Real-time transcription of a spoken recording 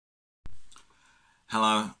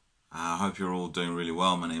Hello, I hope you're all doing really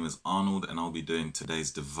well. My name is Arnold and I'll be doing today's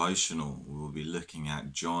devotional. We will be looking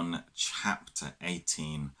at John chapter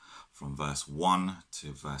 18 from verse 1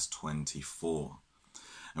 to verse 24.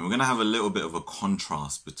 And we're going to have a little bit of a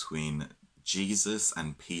contrast between Jesus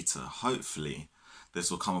and Peter. Hopefully, this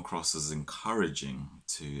will come across as encouraging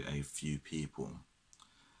to a few people.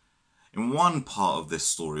 In one part of this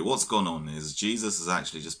story, what's gone on is Jesus has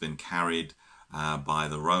actually just been carried by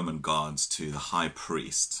the Roman guards to the high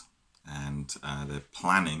priest, and they're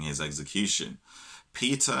planning his execution.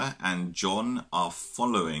 Peter and John are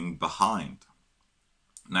following behind.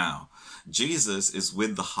 Now, Jesus is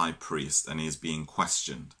with the high priest and he's being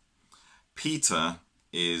questioned. Peter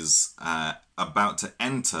is about to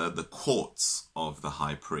enter the courts of the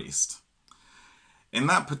high priest. In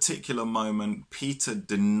that particular moment, Peter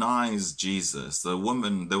denies Jesus. There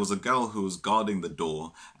was a girl who was guarding the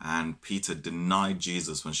door, and Peter denied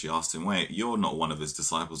Jesus when she asked him, "Wait, you're not one of his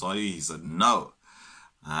disciples, are you?" He said, "No."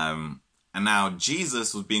 And now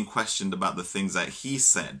Jesus was being questioned about the things that he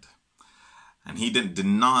said. And he didn't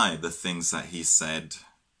deny the things that he said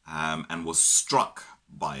and was struck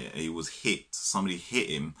by it. He was hit. Somebody hit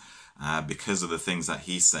him because of the things that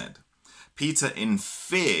he said. Peter, in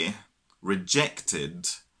fear, rejected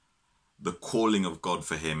the calling of God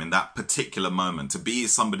for him in that particular moment, to be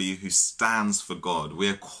somebody who stands for God.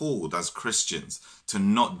 We're called as Christians to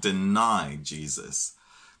not deny Jesus,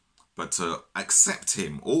 but to accept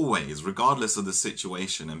him always, regardless of the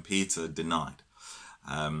situation. And Peter denied.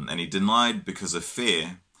 And he denied because of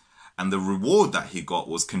fear. And the reward that he got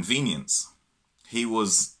was convenience.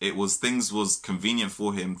 Things was convenient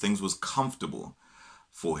for him. Things was comfortable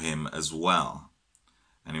for him as well.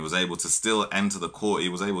 And he was able to still enter the court. He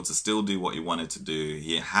was able to still do what he wanted to do.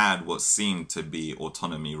 He had what seemed to be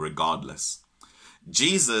autonomy regardless.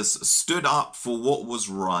 Jesus stood up for what was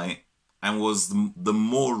right and was the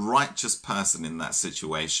more righteous person in that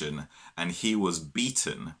situation. And he was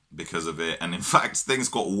beaten because of it. And in fact, things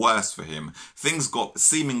got worse for him. Things got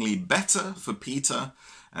seemingly better for Peter,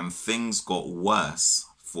 and things got worse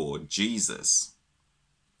for Jesus.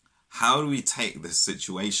 How do we take this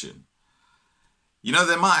situation? You know,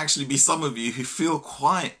 there might actually be some of you who feel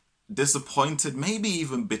quite disappointed, maybe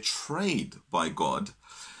even betrayed by God,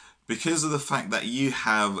 because of the fact that you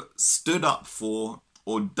have stood up for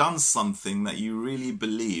or done something that you really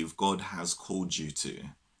believe God has called you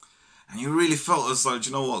to. And you really felt as though, do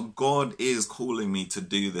you know what, God is calling me to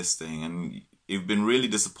do this thing. And you've been really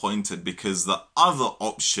disappointed because the other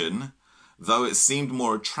option, though it seemed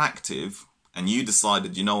more attractive, and you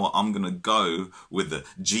decided, you know what, I'm going to go with the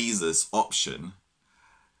Jesus option,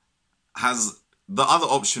 the other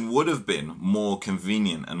option would have been more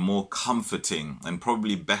convenient and more comforting and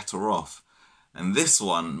probably better off. And this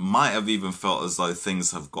one might have even felt as though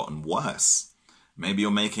things have gotten worse. Maybe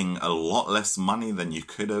you're making a lot less money than you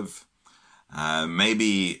could have.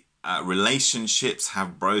 Maybe relationships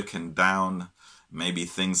have broken down. Maybe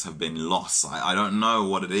things have been lost. I don't know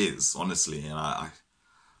what it is, honestly. And I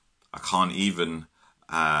can't even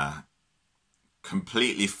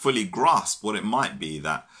completely fully grasp what it might be,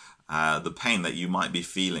 that the pain that you might be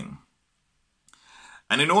feeling.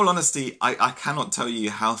 And in all honesty, I cannot tell you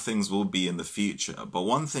how things will be in the future. But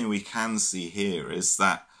one thing we can see here is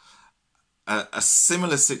that a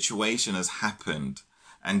similar situation has happened,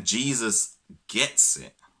 and Jesus gets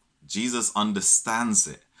it. Jesus understands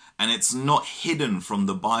it. And it's not hidden from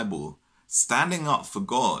the Bible. Standing up for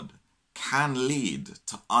God can lead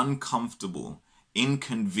to uncomfortable,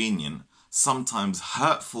 inconvenient, sometimes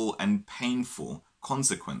hurtful and painful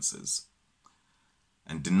consequences.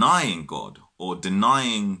 And denying God, or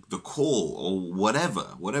denying the call, or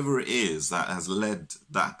whatever it is that has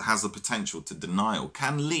the potential to denial,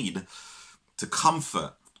 can lead to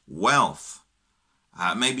comfort, wealth,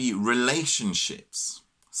 maybe relationships,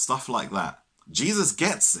 stuff like that. Jesus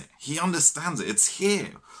gets it. He understands it. It's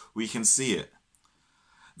here. We can see it.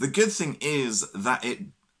 The good thing is that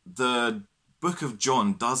the book of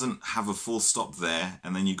John doesn't have a full stop there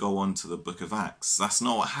and then you go on to the book of Acts. That's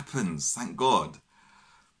not what happens, thank God.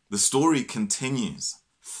 The story continues.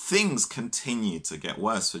 Things continue to get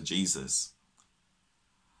worse for Jesus.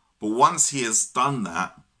 But once he has done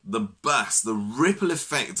that, the ripple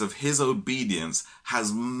effect of his obedience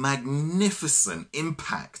has magnificent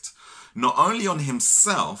impact, not only on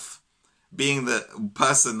himself, being the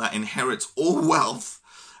person that inherits all wealth,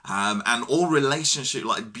 and all relationship,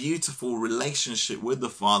 like beautiful relationship with the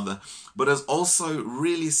Father, but has also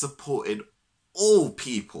really supported all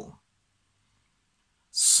people.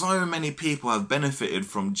 So many people have benefited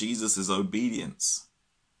from Jesus' obedience.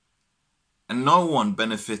 And no one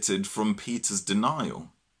benefited from Peter's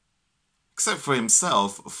denial. except for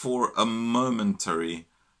himself, for a momentary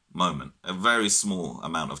moment, a very small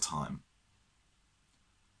amount of time.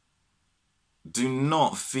 Do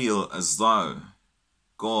not feel as though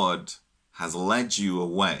God has led you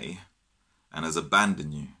away and has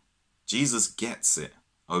abandoned you. Jesus gets it.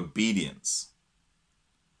 Obedience.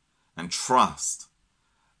 And trust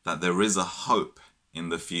that there is a hope in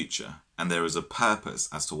the future and there is a purpose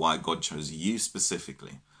as to why God chose you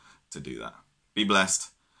specifically to do that. Be blessed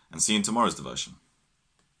and see you in tomorrow's devotion.